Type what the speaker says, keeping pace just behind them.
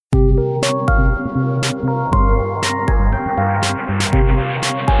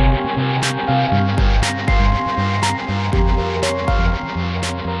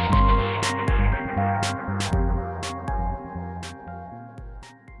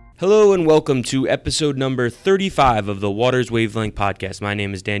Hello and welcome to episode number 35 of the Waters Wavelength podcast. My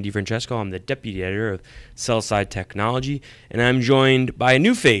name is Dan DiFrancesco. I'm the deputy editor of Sell-Side Technology, and I'm joined by a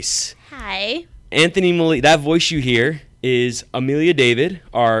new face. Hi. Anthony Malakian. That voice you hear is Emilia David,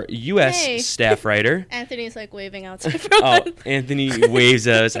 our U.S. staff writer. Anthony's like waving outside from us. Anthony waves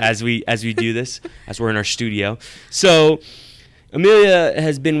us as we do this, as we're in our studio. So Emilia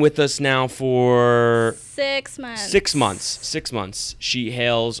has been with us now for 6 months. 6 months. 6 months. She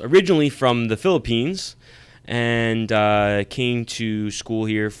hails originally from the Philippines and came to school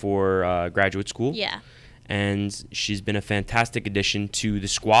here for graduate school. Yeah. And she's been a fantastic addition to the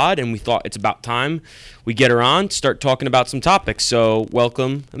squad, and we thought it's about time we get her on to start talking about some topics. So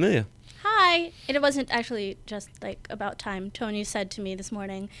welcome, Emilia. Hi. It wasn't actually just like about time. Tony said to me this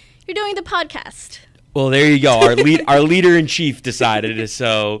morning, "You're doing the podcast." Well, there you go. Our leader in chief decided it.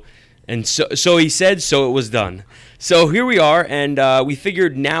 So he said. So it was done. So here we are, and we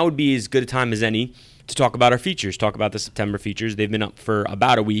figured now would be as good a time as any to talk about our features. Talk about the September features. They've been up for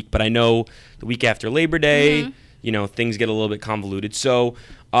about a week, but I know the week after Labor Day, things get a little bit convoluted. So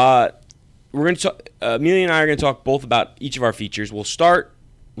we're going to talk. Emilia and I are going to talk both about each of our features. We'll start,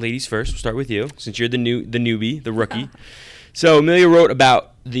 ladies first. We'll start with you, since you're the newbie, the rookie. So Emilia wrote about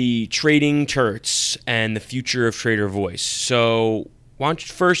the trading turrets and the future of trader voice. So why don't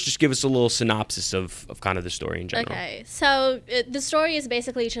you first just give us a little synopsis of kind of the story in general? Okay. So the story is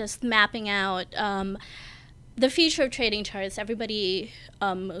basically just mapping out the future of trading turrets. Everybody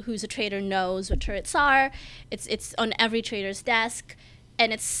who's a trader knows what turrets are. It's on every trader's desk,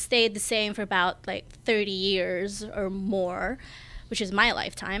 and it's stayed the same for about like 30 years or more, which is my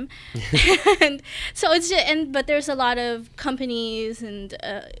lifetime. And so it's just, but there's a lot of companies and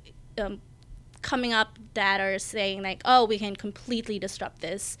coming up that are saying like, oh, we can completely disrupt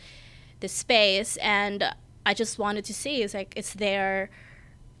this space. And I just wanted to see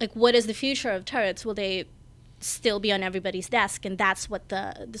what is the future of turrets? Will they still be on everybody's desk? And that's what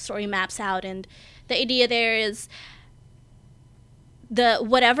the story maps out. And the idea there is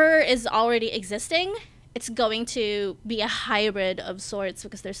whatever is already existing, it's going to be a hybrid of sorts,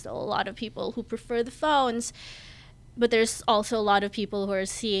 because there's still a lot of people who prefer the phones, but there's also a lot of people who are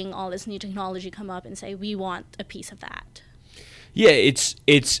seeing all this new technology come up and say, we want a piece of that. Yeah, it's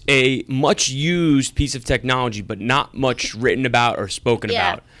a much used piece of technology, but not much written about or spoken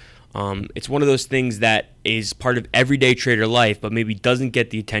about. It's one of those things that is part of everyday trader life, but maybe doesn't get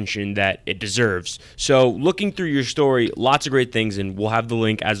the attention that it deserves. So looking through your story, lots of great things, and we'll have the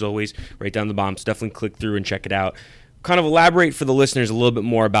link, as always, right down the bottom. So definitely click through and check it out. Kind of elaborate for the listeners a little bit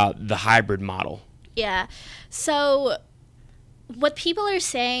more about the hybrid model. Yeah. So what people are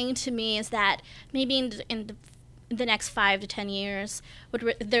saying to me is that maybe in the next 5 to 10 years, what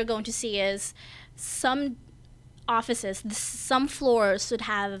they're going to see is some offices, some floors would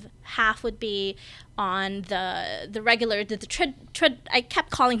have half would be on the regular, I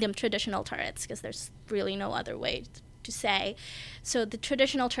kept calling them traditional turrets because there's really no other way to say. So the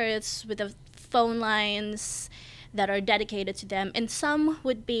traditional turrets with the phone lines that are dedicated to them, and some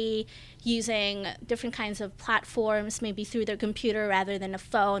would be using different kinds of platforms, maybe through their computer rather than a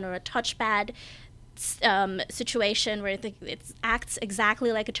phone or a touchpad situation where it acts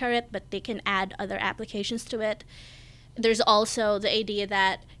exactly like a turret, but they can add other applications to it. There's also the idea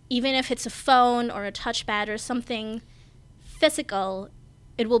that even if it's a phone or a touchpad or something physical,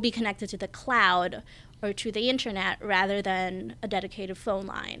 it will be connected to the cloud or to the internet rather than a dedicated phone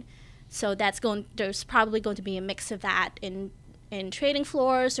line. So there's probably going to be a mix of that in trading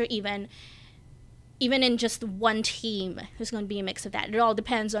floors, or even in just one team, there's going to be a mix of that. It all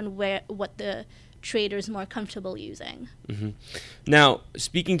depends on what the trader's more comfortable using. Mm-hmm. Now,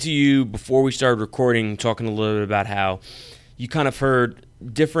 speaking to you before we started recording, talking a little bit about how you kind of heard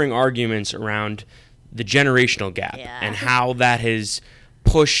differing arguments around the generational gap and how that has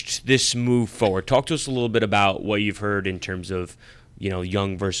pushed this move forward. Talk to us a little bit about what you've heard in terms of,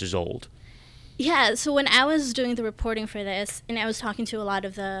 young versus old. Yeah, so when I was doing the reporting for this, and I was talking to a lot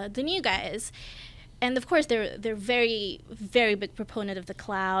of the new guys, and of course they're very, very big proponent of the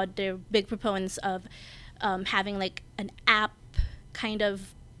cloud. They're big proponents of having like an app kind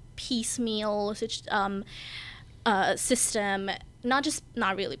of piecemeal system,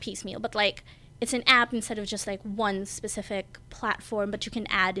 not really piecemeal, but like it's an app instead of just like one specific platform, but you can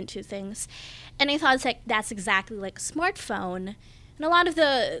add into things. And I thought that's exactly like a smartphone. And a lot of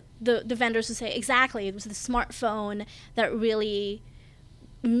the vendors would say, exactly, it was the smartphone that really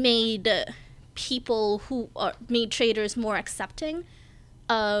made made traders more accepting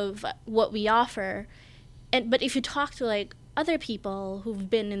of what we offer. But if you talk to like other people who've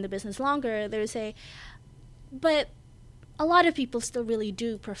been in the business longer, they would say, but a lot of people still really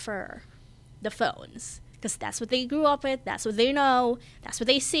do prefer the phones because that's what they grew up with, that's what they know, that's what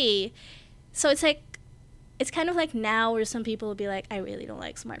they see. So it's like, it's kind of like now where some people will be like, I really don't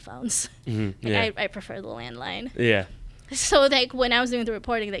like smartphones. Mm-hmm. Like, I prefer the landline. Yeah. So like when I was doing the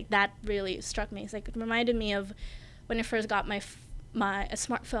reporting, like that really struck me. It's like, it reminded me of when I first got a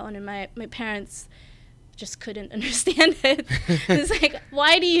smartphone, and my parents just couldn't understand it. It's like,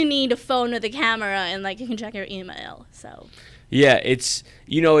 why do you need a phone with a camera and like you can check your email? So yeah, it's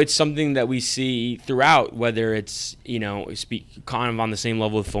it's something that we see throughout, whether it's speak kind of on the same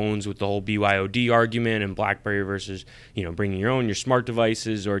level of phones with the whole BYOD argument and BlackBerry versus bringing your smart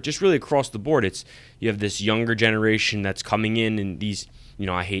devices, or just really across the board. It's you have this younger generation that's coming in, and these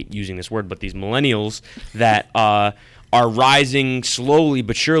I hate using this word, but these millennials that are rising slowly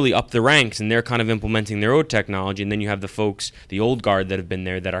but surely up the ranks, and they're kind of implementing their own technology. And then you have the folks, the old guard that have been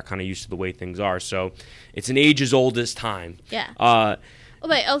there, that are kind of used to the way things are. So it's an age as old as time. Yeah.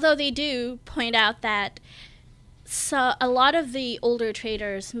 But although they do point out that a lot of the older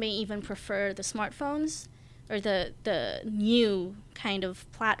traders may even prefer the smartphones or the new kind of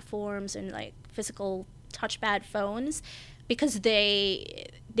platforms and like physical touchpad phones because they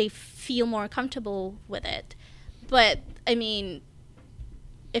feel more comfortable with it. But, I mean,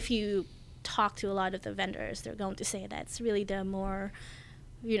 if you talk to a lot of the vendors, they're going to say that it's really the more,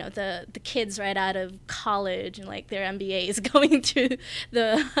 the kids right out of college and, like, their MBAs going to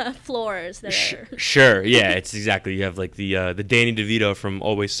the floors. Sure, yeah, it's exactly. You have, like, the Danny DeVito from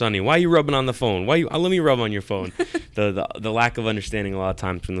Always Sunny. Why are you rubbing on the phone? Let me rub on your phone. The lack of understanding a lot of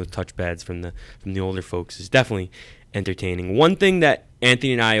times from the touchpads from the older folks is definitely entertaining. One thing that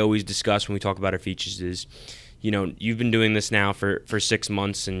Anthony and I always discuss when we talk about our features is, you've been doing this now for 6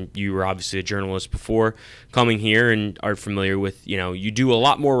 months, and you were obviously a journalist before coming here and are familiar with, you do a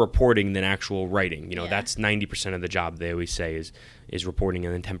lot more reporting than actual writing. That's 90% of the job, they always say, is reporting,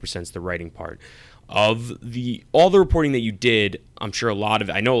 and then 10% is the writing part. Of all the reporting that you did, I'm sure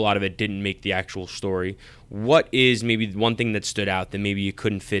I know a lot of it didn't make the actual story. What is maybe one thing that stood out that maybe you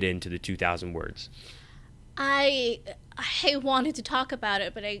couldn't fit into the 2,000 words? I wanted to talk about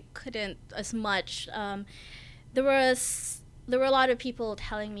it, but I couldn't as much. There were a lot of people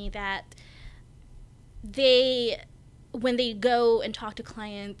telling me that when they go and talk to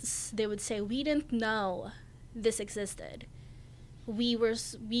clients, they would say, we didn't know this existed. We were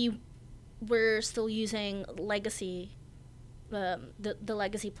still using legacy, the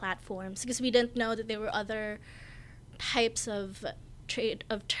legacy platforms, because we didn't know that there were other types of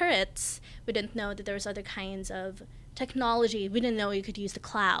turrets. We didn't know that there was other kinds of technology. We didn't know you could use the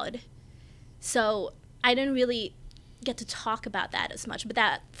cloud. So I didn't really get to talk about that as much, but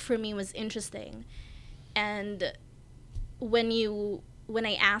that for me was interesting. And when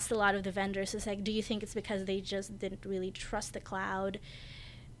I asked a lot of the vendors, it's like, do you think it's because they just didn't really trust the cloud?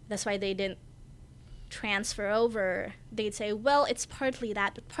 That's why they didn't transfer over. They'd say, well, it's partly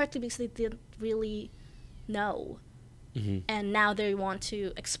that, but partly because they didn't really know. Mm-hmm. And now they want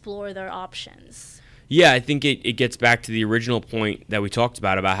to explore their options. Yeah, I think it gets back to the original point that we talked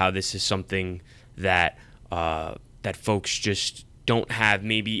about how this is something that folks just don't have.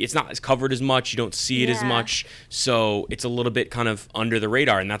 Maybe it's not as covered as much. You don't see it as much, so it's a little bit kind of under the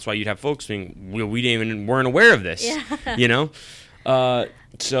radar, and that's why you'd have folks being, weren't aware of this. Yeah.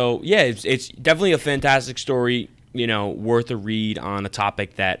 So yeah, it's definitely a fantastic story. Worth a read on a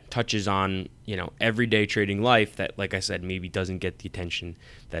topic that touches on everyday trading life that, like I said, maybe doesn't get the attention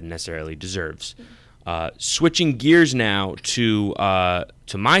that it necessarily deserves. Switching gears now to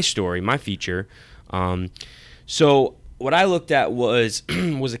my story, my feature. So what I looked at was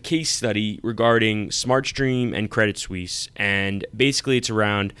a case study regarding SmartStream and Credit Suisse, and basically it's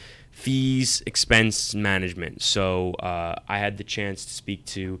around fees, expense management. So I had the chance to speak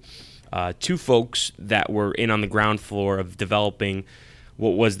to two folks that were in on the ground floor of developing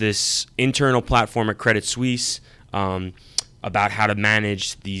what was this internal platform at Credit Suisse, about how to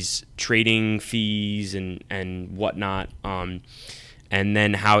manage these trading fees and whatnot. And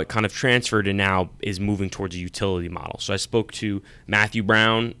then how it kind of transferred and now is moving towards a utility model. So I spoke to Matthew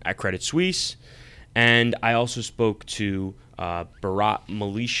Brown at Credit Suisse, and I also spoke to Bharat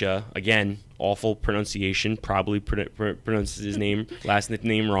Malisha. Again, awful pronunciation, probably pronounced his last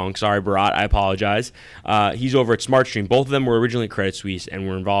name wrong. Sorry, Bharat, I apologize. He's over at SmartStream. Both of them were originally at Credit Suisse and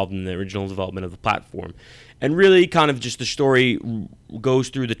were involved in the original development of the platform. And really kind of just the story goes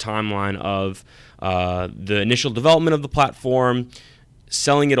through the timeline of the initial development of the platform,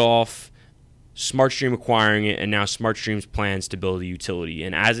 selling it off, SmartStream acquiring it, and now SmartStream's plans to build a utility.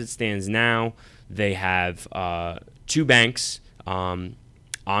 And as it stands now, they have two banks,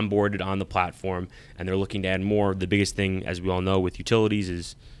 onboarded on the platform, and they're looking to add more. The biggest thing, as we all know, with utilities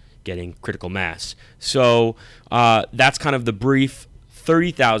is getting critical mass. So that's kind of the brief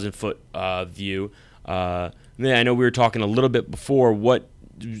 30,000 foot view. I know we were talking a little bit before.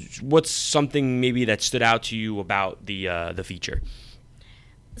 What's something maybe that stood out to you about the feature?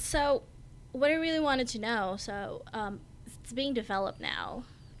 So what I really wanted to know, it's being developed now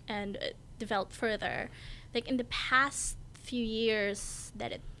and developed further. Like in the past few years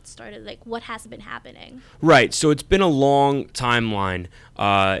that it started, like what has been happening? Right. So it's been a long timeline.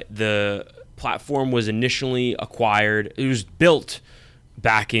 The platform was initially acquired. It was built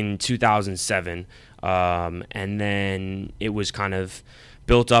back in 2007, and then it was kind of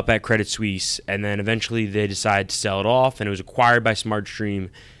built up at Credit Suisse, and then eventually they decided to sell it off, and it was acquired by SmartStream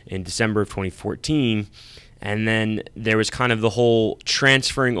in December of 2014. And then there was kind of the whole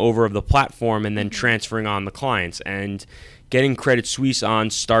transferring over of the platform and then transferring on the clients. And getting Credit Suisse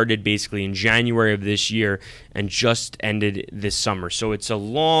on started basically in January of this year and just ended this summer. So it's a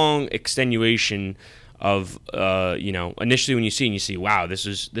long extenuation of, initially when you see, wow,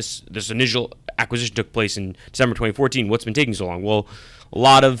 this initial acquisition took place in December 2014. What's been taking so long? Well, a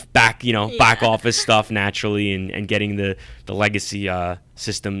lot of back office stuff naturally, and getting the legacy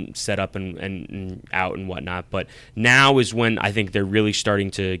system set up and out and whatnot. But now is when I think they're really starting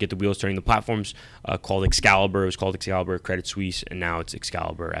to get the wheels turning. The platform's called Excalibur. It was called Excalibur at Credit Suisse, and now it's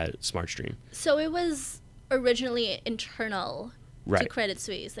Excalibur at SmartStream. So it was originally internal right. to Credit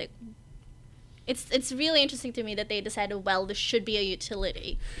Suisse. Like, it's really interesting to me that they decided, well, this should be a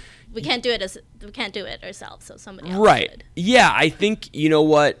utility. We can't do it ourselves, so somebody else right. should. Yeah, I think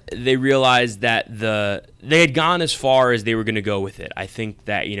they realized that they had gone as far as they were going to go with it. I think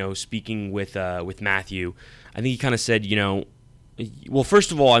that speaking with Matthew, I think he kind of said well,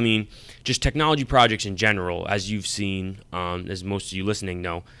 first of all, I mean, just technology projects in general, as you've seen, as most of you listening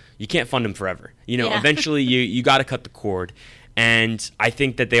know, you can't fund them forever. Eventually you got to cut the cord. And I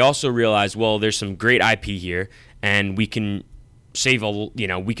think that they also realized, well, there's some great IP here, and we can save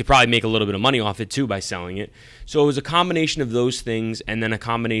we could probably make a little bit of money off it too by selling it. So it was a combination of those things, and then a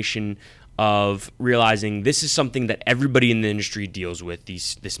combination of realizing this is something that everybody in the industry deals with,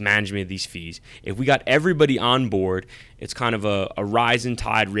 this management of these fees. If we got everybody on board, it's kind of a rising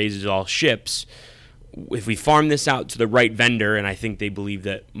tide raises all ships. If we farm this out to the right vendor, and I think they believe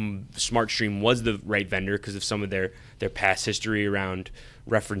that SmartStream was the right vendor because of some of their past history around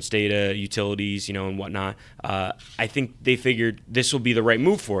reference data, utilities, and whatnot, I think they figured this will be the right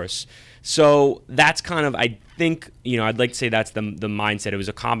move for us. So that's kind of, I think, I'd like to say that's the mindset. It was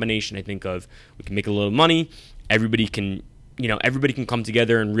a combination, I think, of we can make a little money, everybody can come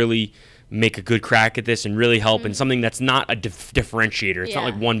together and really make a good crack at this and really help in something that's not a differentiator. It's not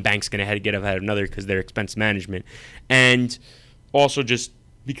like one bank's going to get ahead of another because they're expense management. And also just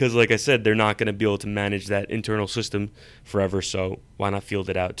because, like I said, they're not going to be able to manage that internal system forever, so why not field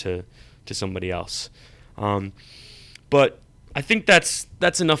it out to somebody else? But I think that's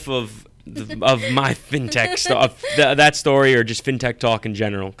enough of my fintech stuff, that story, or just fintech talk in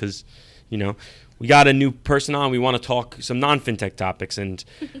general, because, we got a new person on. We want to talk some non-fintech topics, and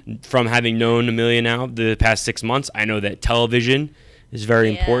from having known Emilia now the past 6 months, I know that television is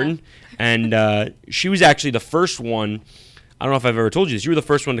very important, and she was actually the first one. I don't know if I've ever told you this. You were the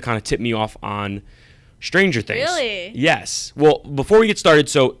first one to kind of tip me off on Stranger Things. Really? Yes. Well, before we get started,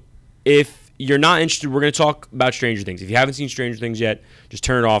 so if you're not interested, we're going to talk about Stranger Things. If you haven't seen Stranger Things yet, just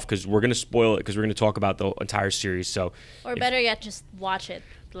turn it off because we're going to spoil it because we're going to talk about the entire series. So, or better yet, just watch it.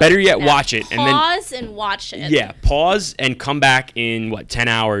 Better yet, watch it. Pause and watch it. Yeah, pause and come back in, 10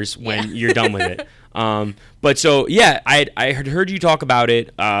 hours when you're done with it. But so, yeah, I had heard you talk about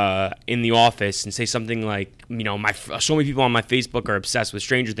it in the office and say something like, so many people on my Facebook are obsessed with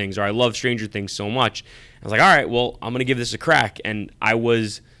Stranger Things, or I love Stranger Things so much. I was like, all right, well, I'm going to give this a crack. And I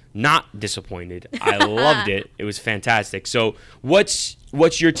was not disappointed. I loved it. It was fantastic. So what's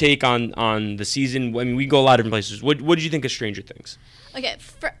your take on the season? I mean, we go a lot of different places. What did you think of Stranger Things? Okay,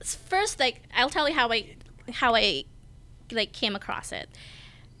 first, I'll tell you how I came across it.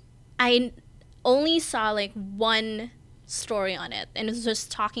 I only saw one story on it, and it was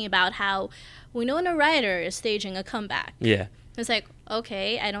just talking about how Winona Ryder is staging a comeback. Yeah. It's like,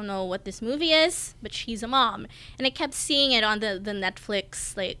 okay, I don't know what this movie is, but she's a mom. And I kept seeing it on the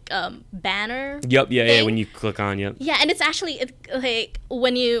Netflix banner. Yep, yeah, thing. Yeah, when you click on, yep. Yeah, and it's actually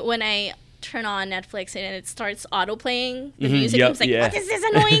when I turn on Netflix and it starts auto-playing the music. Yep, I was like, what is this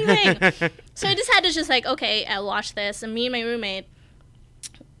annoying thing? So I just had to okay, I'll watch this. And me and my roommate,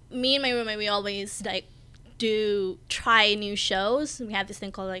 we always do try new shows. We have this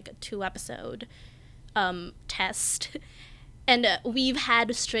thing called a 2-episode test. And we've had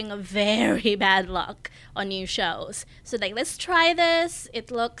a string of very bad luck on new shows. So like, let's try this.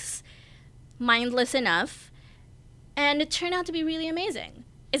 It looks mindless enough. And it turned out to be really amazing.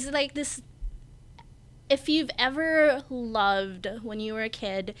 It's like this, if you've ever loved, when you were a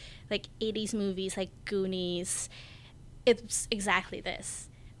kid, like 80s movies like Goonies, it's exactly this.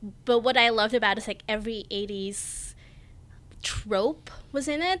 But what I loved about it is like every 80s trope was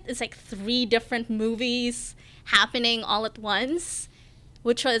in it. It's like 3 different movies happening all at once,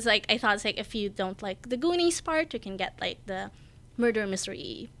 which was like, I thought it's like, if you don't like the Goonies part, you can get like the murder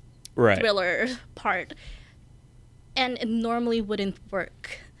mystery thriller part, and it normally wouldn't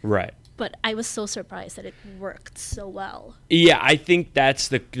work, but I was so surprised that it worked so well. Yeah, I think that's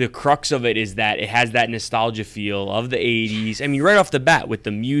the crux of it, is that it has that nostalgia feel of the 80s. I mean, right off the bat with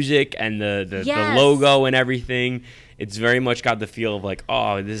the music and the logo and everything, it's very much got the feel of like,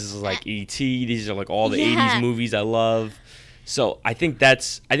 oh, this is like E.T. These are like all the 80s movies I love. So I think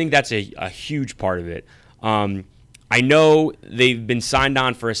that's a huge part of it. I know they've been signed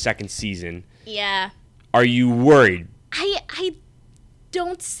on for a second season. Yeah. Are you worried? I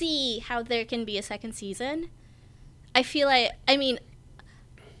don't see how there can be a second season. I feel like, I mean,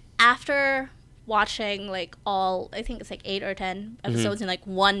 after watching like all, I think it's like 8 or 10 episodes in like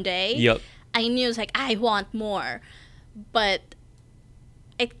one day, I knew it's like, I want more. But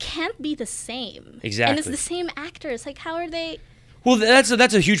it can't be the same. Exactly. And it's the same actors. Like, how are they? Well, that's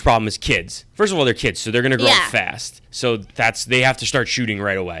a huge problem as kids. First of all, they're kids, so they're going to grow up fast. So they have to start shooting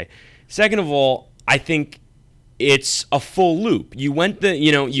right away. Second of all, I think it's a full loop. You went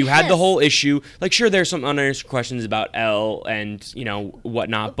you had the whole issue. Like, sure, there's some unanswered questions about Elle and,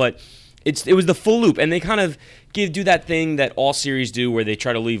 whatnot, but it was the full loop. And they kind of do that thing that all series do where they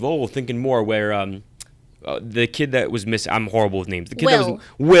try to leave, thinking more, where the kid that was missing, I'm horrible with names. The kid that was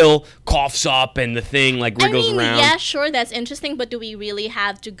Will coughs up and the thing like wriggles around. Yeah, sure, that's interesting, but do we really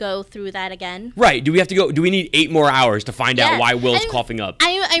have to go through that again? Right. Do we need 8 more hours to find out why Will's coughing up?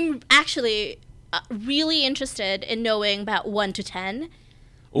 I'm actually really interested in knowing about 1 to 10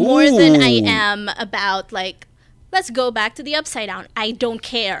 more than I am about like, let's go back to the Upside Down. I don't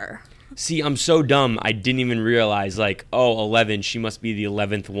care. See, I'm so dumb. I didn't even realize, like, 11, she must be the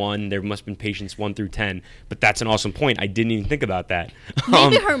 11th one. There must have been patients 1 through 10. But that's an awesome point. I didn't even think about that.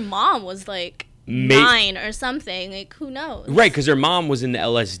 Maybe her mom was, like, 9 or something. Like, who knows? Right, because her mom was in the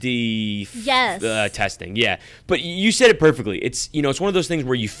LSD testing. Yeah. But you said it perfectly. It's, it's one of those things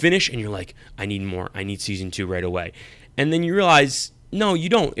where you finish and you're like, I need more. I need season 2 right away. And then you realize, no, you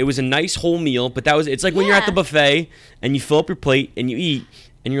don't. It was a nice whole meal, but it's like when you're at the buffet and you fill up your plate and you eat.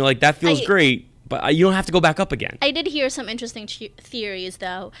 And you're like, that feels great, but you don't have to go back up again. I did hear some interesting theories,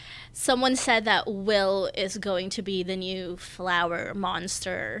 though. Someone said that Will is going to be the new flower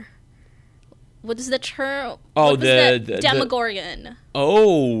monster. What is the term? Oh, the Demogorgon.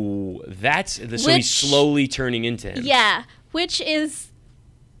 So he's slowly turning into him. Yeah, which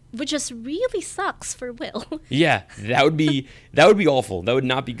just really sucks for Will. Yeah, that would be awful. That would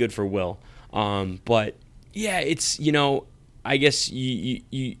not be good for Will. But yeah, it's I guess you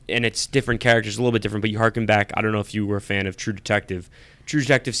and it's different characters, a little bit different, but you harken back. I don't know if you were a fan of True Detective. True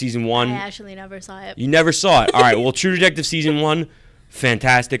Detective Season 1. I actually never saw it. You never saw it? All right, well, True Detective Season 1,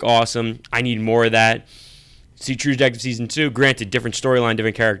 fantastic, awesome. I need more of that. See True Detective Season 2, granted, different storyline,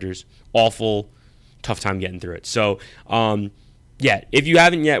 different characters. Awful, tough time getting through it. So, yeah, if you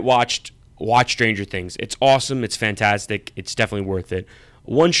haven't yet watch Stranger Things. It's awesome, it's fantastic, it's definitely worth it.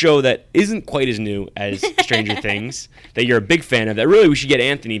 One show that isn't quite as new as Stranger Things, that you're a big fan of, that really we should get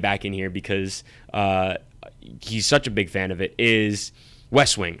Anthony back in here because he's such a big fan of it, is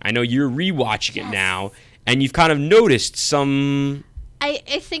West Wing. I know you're rewatching it now, and you've kind of noticed some... I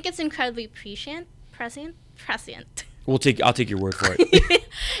think it's incredibly prescient. I'll take your word for it.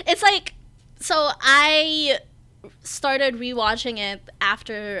 It's like... So I started rewatching it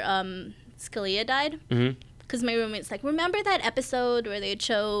after Scalia died. Mm-hmm. Because my roommate's like, remember that episode where they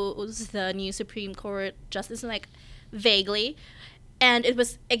chose the new Supreme Court justice? And like, vaguely. And it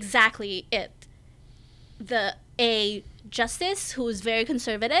was exactly it. A justice who was very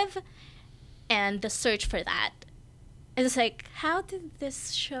conservative and the search for that. And it's like, how did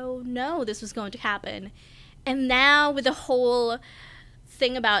this show know this was going to happen? And now with the whole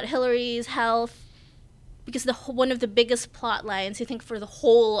thing about Hillary's health, because one of the biggest plot lines, I think, for the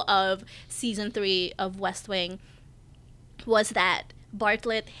whole of season 3 of West Wing was that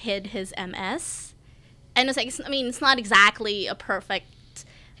Bartlett hid his MS. And it's like, it's not exactly a perfect...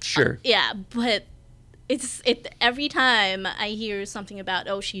 Sure. But every time I hear something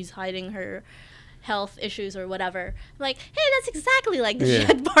about, she's hiding her health issues or whatever. I'm like, hey, that's exactly like the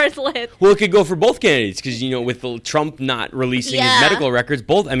Jed Bartlett. Well, it could go for both candidates because, with Trump not releasing his medical records,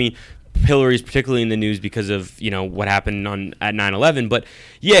 Hillary's particularly in the news because of, what happened at 9/11. But,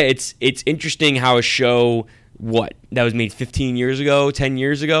 yeah, it's interesting how a show, that was made 15 years ago, 10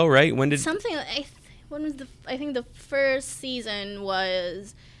 years ago, right? When did... Something, I think the first season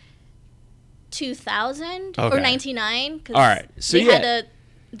was 2000 or 99. All right. So,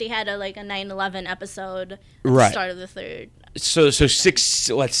 they had a 9/11 episode at the start of the third. So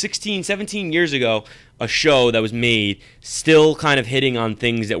 16, 17 years ago, a show that was made still kind of hitting on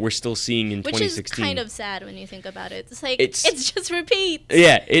things that we're still seeing in 2016. Which is kind of sad when you think about it. It's like, it's just repeats.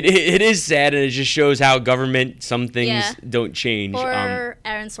 Yeah, it is sad, and it just shows how government, some things don't change. Or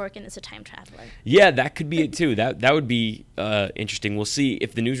Aaron Sorkin is a time traveler. Yeah, that could be it too. That would be interesting. We'll see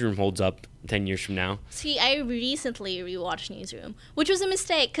if the newsroom holds up 10 years from now. See, I recently rewatched Newsroom, which was a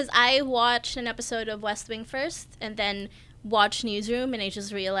mistake because I watched an episode of West Wing first and then watched Newsroom, and I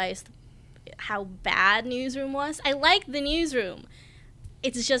just realized how bad Newsroom was. I liked the Newsroom.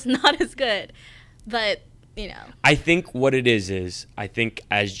 It's just not as good. But, I think what it is I think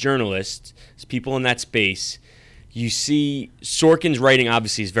as journalists, as people in that space, you see Sorkin's writing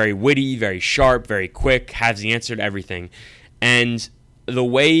obviously is very witty, very sharp, very quick, has the answer to everything. And the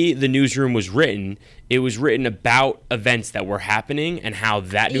way the Newsroom was written, it was written about events that were happening and how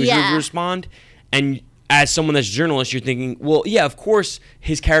that newsroom would respond. And as someone that's a journalist, you're thinking, well, yeah, of course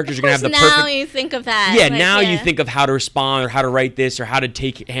his characters are going to have the perfect... Now you think of that. Yeah, you think of how to respond or how to write this or how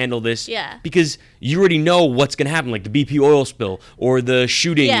to handle this. Yeah. Because you already know what's going to happen, like the BP oil spill or the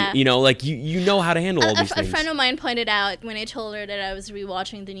shooting, you know how to handle all these things. A friend of mine pointed out when I told her that I was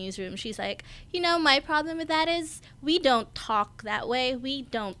rewatching the Newsroom, she's like, my problem with that is we don't talk that way. We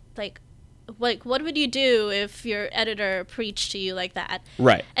don't, what would you do if your editor preached to you like that?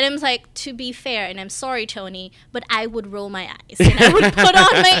 Right. And I was like, to be fair, and I'm sorry, Tony, but I would roll my eyes. And I would put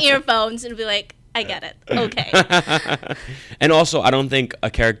on my earphones and be like, I get it. Okay. And also, I don't think a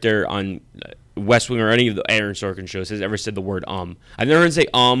character on West Wing or any of the Aaron Sorkin shows has ever said the word I've never heard him say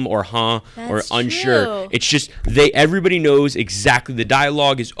or huh or unsure. True. It's just everybody knows exactly. The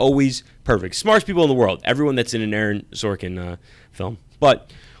dialogue is always perfect. Smartest people in the world. Everyone that's in an Aaron Sorkin film.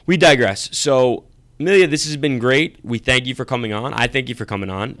 But we digress. So, Emilia, this has been great. We thank you for coming on. I thank you for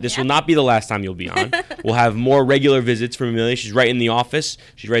coming on. This will not be the last time you'll be on. We'll have more regular visits from Emilia. She's right in the office.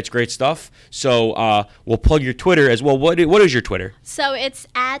 She writes great stuff. So we'll plug your Twitter as well. What is your Twitter? So it's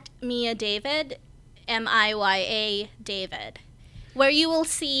at Mia David, MIYA David, where you will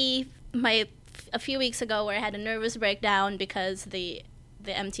see a few weeks ago where I had a nervous breakdown because the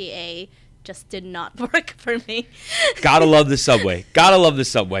MTA just did not work for me. Gotta love the subway.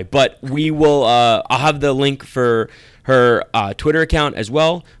 But we will, I'll have the link for her Twitter account as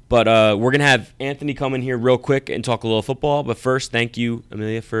well. But we're going to have Anthony come in here real quick and talk a little football. But first, thank you,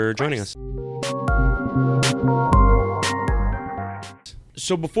 Emilia, for joining us.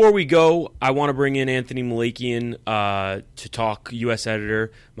 So before we go, I want to bring in Anthony Malakian to talk, U.S.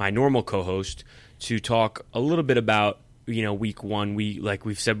 editor, my normal co-host, to talk a little bit about week one. Like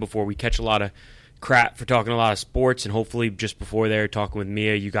we've said before, we catch a lot of crap for talking a lot of sports, and hopefully just before there, talking with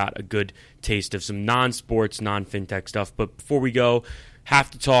Mia, you got a good taste of some non-sports, non-fintech stuff. But before we go, have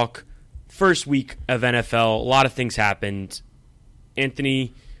to talk first week of NFL. A lot of things happened.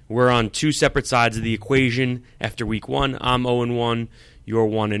 Anthony, we're on two separate sides of the equation after week one. I'm 0-1. You're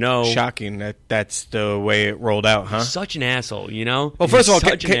 1-0. Shocking that's the way it rolled out, huh? Such an asshole, Well, first of all,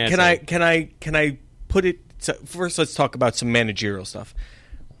 can I put it? So first, let's talk about some managerial stuff.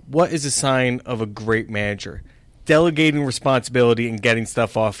 What is a sign of a great manager? Delegating responsibility and getting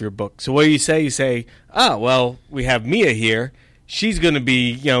stuff off your book. So what do you say? You say, well, we have Mia here. She's going to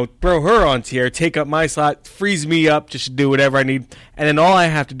be, throw her onto here, take up my slot, freeze me up, just do whatever I need. And then all I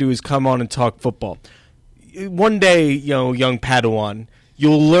have to do is come on and talk football. One day, young Padawan,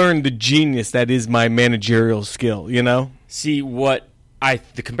 you'll learn the genius that is my managerial skill, See,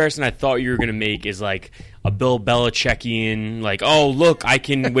 the comparison I thought you were going to make is like a Bill Belichickian, like, oh, look, I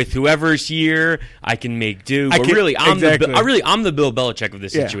can, with whoever's here, I can make do. But really, I'm the Bill Belichick of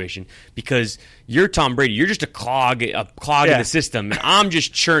this situation because you're Tom Brady. You're just a clog in the system, and I'm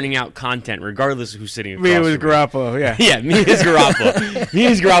just churning out content regardless of who's sitting across from me. Me with Garoppolo, yeah. Yeah, me as Garoppolo. Me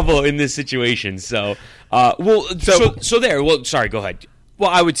as Garoppolo in this situation. So, so there. Well, sorry, go ahead.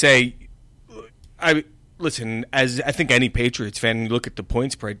 Well, I would say, listen, as I think any Patriots fan, you look at the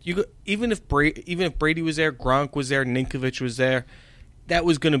point spread. Even if Brady was there, Gronk was there, Ninkovich was there, that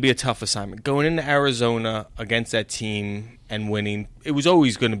was going to be a tough assignment. Going into Arizona against that team and winning, it was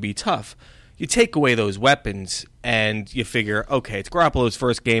always going to be tough. You take away those weapons, and you figure, okay, it's Garoppolo's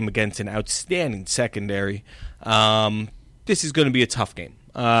first game against an outstanding secondary. This is going to be a tough game.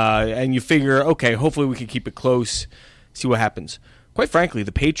 And you figure, okay, hopefully we can keep it close, see what happens. Quite frankly,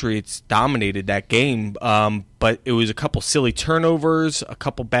 the Patriots dominated that game, but it was a couple silly turnovers, a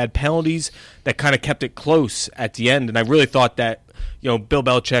couple bad penalties that kind of kept it close at the end. And I really thought that, Bill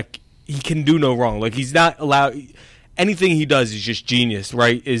Belichick, he can do no wrong. Like, he's not allowed... Anything he does is just genius,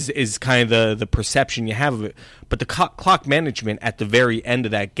 right? Is kind of the perception you have of it. But the clock management at the very end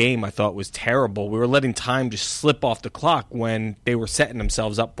of that game, I thought, was terrible. We were letting time just slip off the clock when they were setting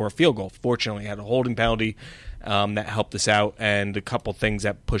themselves up for a field goal. Fortunately, had a holding penalty that helped us out, and a couple things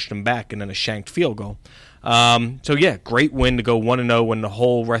that pushed them back, and then a shanked field goal. So yeah, great win to go 1-0 when the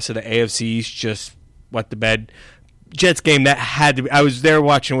whole rest of the AFC East just wet the bed. Jets game that had to be. I was there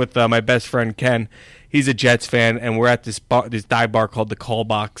watching with my best friend Ken. He's a Jets fan, and we're at this dive bar called the Call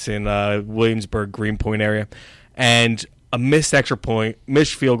Box in Williamsburg, Greenpoint area. And a missed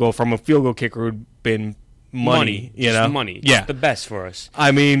field goal from a field goal kicker would have been money. Money. Yeah. It's the best for us.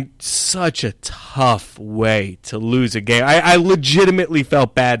 I mean, such a tough way to lose a game. I legitimately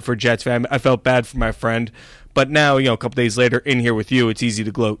felt bad for Jets fan. I felt bad for my friend. But now, a couple days later, in here with you, it's easy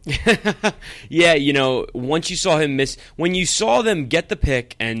to gloat. Yeah, once you saw him miss, when you saw them get the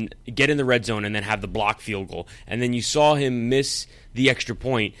pick and get in the red zone and then have the block field goal, and then you saw him miss the extra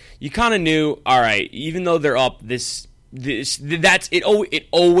point, you kind of knew, all right, even though they're up, it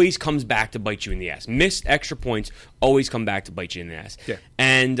always comes back to bite you in the ass. Missed extra points always come back to bite you in the ass. Yeah.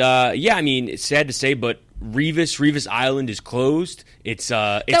 And it's sad to say, but Revis Island is closed. It's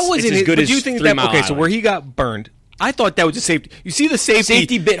as good as 3 Mile Island. So where he got burned, I thought that was a safety. You see the safety.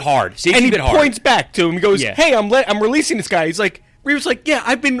 Safety bit hard. And he points back to him. He goes, hey, I'm releasing this guy. He's like, Revis like, yeah,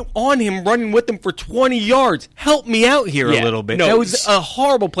 I've been on him, running with him for 20 yards. Help me out here a little bit. No, that was a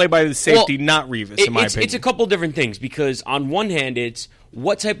horrible play by the safety, not Revis, in my opinion. It's a couple different things, because on one hand, it's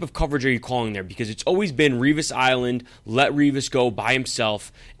what type of coverage are you calling there? Because it's always been Revis Island, let Revis go by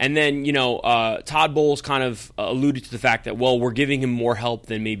himself. And then, Todd Bowles kind of alluded to the fact that, well, we're giving him more help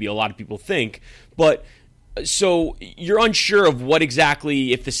than maybe a lot of people think. But so you're unsure of what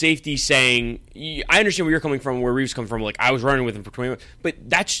exactly, if the safety's saying, I understand where you're coming from, where Reeves coming from, like, I was running with him for 20 minutes, but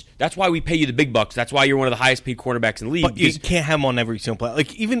that's why we pay you the big bucks. That's why you're one of the highest paid cornerbacks in the league. But you can't have him on every single play.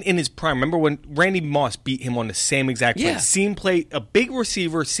 Like, even in his prime, remember when Randy Moss beat him on the same exact play? Yeah. Seam play, a big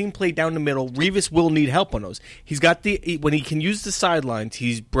receiver, seam play down the middle. Reeves will need help on those. He's got when he can use the sidelines,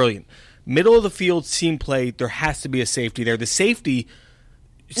 he's brilliant. Middle of the field, seam play, there has to be a safety there. The safety...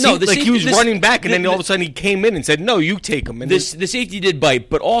 he was running back, and then all of a sudden he came in and said, no, you take him. And the safety did bite,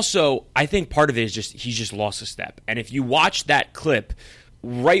 but also I think part of it is he's just lost a step. And if you watch that clip,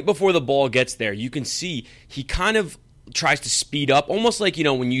 right before the ball gets there, you can see he kind of tries to speed up, almost like,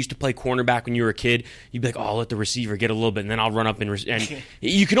 when you used to play cornerback when you were a kid, you'd be like, oh, I'll let the receiver get a little bit, and then I'll run up and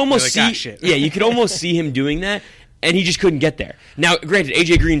you could almost you could almost see him doing that, and he just couldn't get there. Now, granted,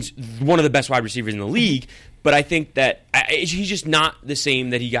 A.J. Green's one of the best wide receivers in the league, but I think that he's just not the same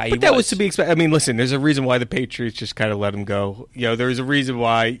that he was. But that was to be expected. I mean, listen, there's a reason why the Patriots just kind of let him go. There's a reason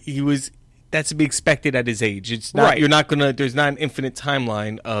why he was. That's to be expected at his age. It's not. Right. You're not gonna. There's not an infinite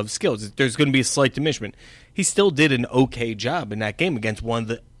timeline of skills. There's going to be a slight diminishment. He still did an okay job in that game against one of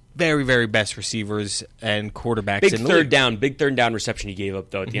the very, very best receivers and quarterbacks in the league. Big third down reception he gave up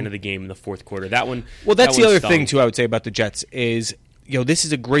though at the end of the game in the fourth quarter. That one. Well, that's the other thing too. I would say about the Jets is, this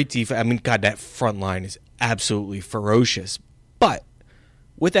is a great defense. I mean, God, that front line is absolutely ferocious. But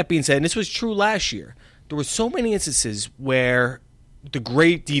with that being said, and this was true last year, there were so many instances where the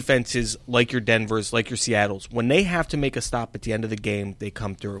great defenses, like your Denvers, like your Seattles, when they have to make a stop at the end of the game, they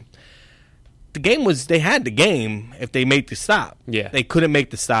come through. They had the game if they make the stop. Yeah. They couldn't make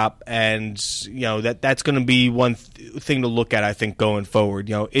the stop, and that's going to be one thing to look at, I think, going forward.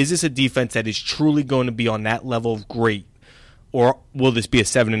 Is this a defense that is truly going to be on that level of great? Or will this be a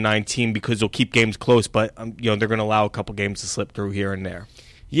 7-9 team because they'll keep games close, but they're going to allow a couple games to slip through here and there?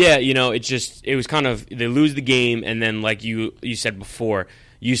 Yeah, it was kind of, they lose the game, and then like you said before,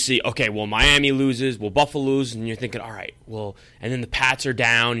 you see, okay, well, Miami loses, well, Buffalo loses, and you're thinking, all right, well, and then the Pats are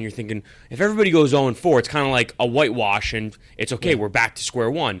down, and you're thinking, if everybody goes 0-4, it's kind of like a whitewash, and it's okay, we're back to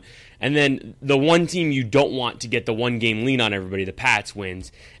square one. And then the one team you don't want to get the one-game lean on everybody, the Pats,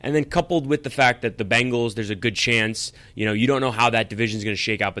 wins. And then coupled with the fact that the Bengals, there's a good chance, you don't know how that division's going to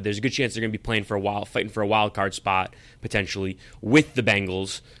shake out, but there's a good chance they're going to be playing for a while, fighting for a wild card spot, potentially, with the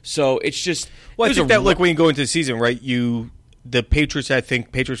Bengals. So it's just... Well, I think that, like, when you go into the season, right, the Patriots, I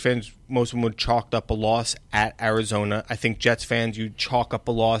think Patriots fans, most of them would chalk up a loss at Arizona. I think Jets fans, you chalk up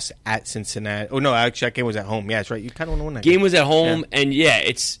a loss at Cincinnati. Oh, no, actually, that game was at home. Yeah, that's right. You kind of want to win that game. Game was at home, and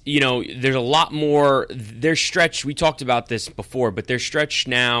it's, there's a lot more. Their stretch, we talked about this before, but their stretch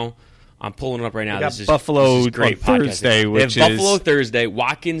now, I'm pulling it up right now. This is Buffalo great Thursday, which is Buffalo Thursday.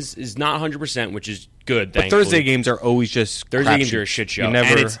 Watkins is not 100%, which is good, thankfully. But Thursday games are always just Thursday games are a shit show.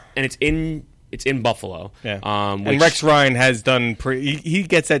 And it's in Buffalo. Yeah. And Rex Ryan has done he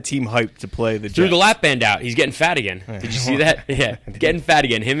gets that team hyped to play the Jets. Threw the lap band out. He's getting fat again. Did you see that? Yeah. Getting fat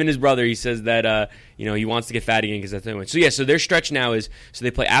again. Him and his brother, he says that he wants to get fat again because that's what they win. So their stretch now is they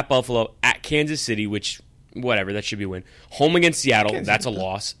play at Buffalo, at Kansas City, which whatever, that should be a win. Home against Seattle, that's a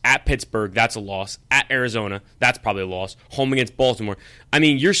loss. At Pittsburgh, that's a loss. At Arizona, that's probably a loss. Home against Baltimore. I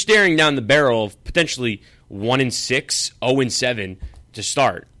mean, you're staring down the barrel of potentially 1-6, 0-7 to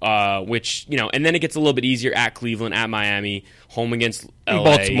start, which, and then it gets a little bit easier at Cleveland, at Miami, home against LA.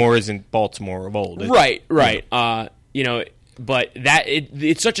 Baltimore isn't Baltimore of old. Right. But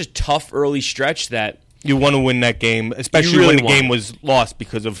it's such a tough early stretch that you want to win that game, especially when the game was lost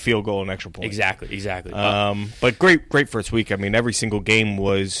because of field goal and extra point. Exactly. But great first week. I mean, every single game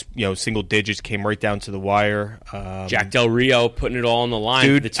was, single digits, came right down to the wire. Jack Del Rio putting it all on the line.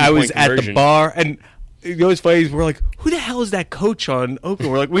 Dude, for the 2-point I was conversion. At the bar, and what's funny is we're like, who the hell is that coach on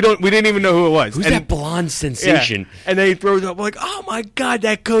Oakland? We're like, we didn't even know who it was. Who's that blonde sensation? Yeah. And then he throws up, we're like, oh my God,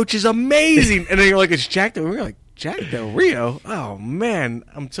 that coach is amazing. And then you're like, it's Jack Del Rio. We're like, Jack Del Rio? Oh, man.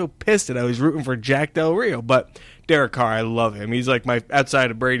 I'm so pissed that I was rooting for Jack Del Rio. But Derek Carr, I love him. He's like my,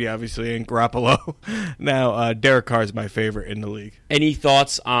 outside of Brady, obviously, and Garoppolo. Now, Derek Carr is my favorite in the league. Any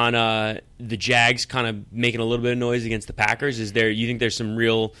thoughts on the Jags kind of making a little bit of noise against the Packers? You think there's some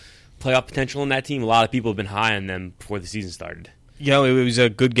real playoff potential in that team? A lot of people have been high on them before the season started. It was a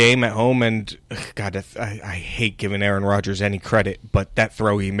good game at home, and God, I hate giving Aaron Rodgers any credit, but that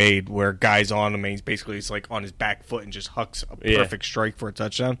throw he made where guys on him, and he's like on his back foot and just hucks a perfect strike for a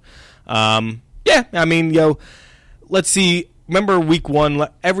touchdown. Let's see. Remember week one,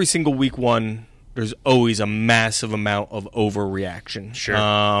 every single week one, there's always a massive amount of overreaction. Sure.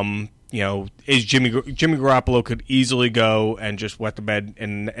 Is Jimmy Garoppolo could easily go and just wet the bed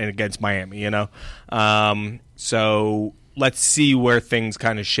and against Miami, So let's see where things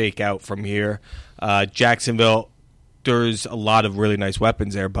kind of shake out from here. Jacksonville, there's a lot of really nice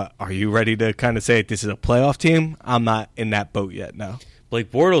weapons there, but are you ready to kind of say this is a playoff team? I'm not in that boat yet, no. Blake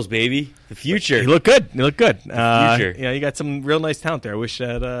Bortles, baby. The future. He looked good. The future. You got some real nice talent there. I wish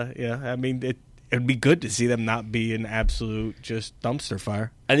that, it'd be good to see them not be an absolute just dumpster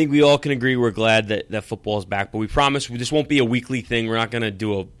fire. I think we all can agree we're glad that football is back, but we promise this won't be a weekly thing. We're not going to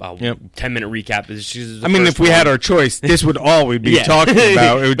do a 10-minute recap. If we had our choice, this would all we'd be talking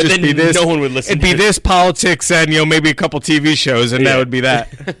about. It would just be this. No one would listen. It'd be this, politics, and maybe a couple TV shows, and that would be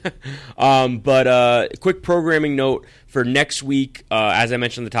that. But quick programming note for next week. As I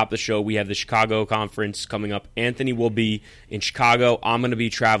mentioned at the top of the show, we have the Chicago conference coming up. Anthony will be in Chicago. I'm going to be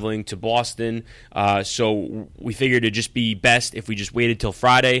traveling to Boston. So we figured it'd just be best if we just waited till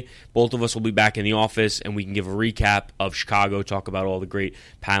Friday. Both of us will be back in the office, and we can give a recap of Chicago, talk about all the great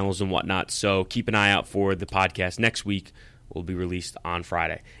panels and whatnot. So keep an eye out for the podcast next week. Will be released on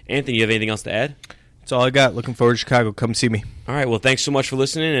Friday. Anthony, you have anything else to add? That's all I got. Looking forward to Chicago. Come see me. All right. Well, thanks so much for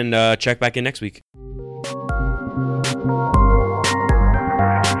listening, and check back in next week.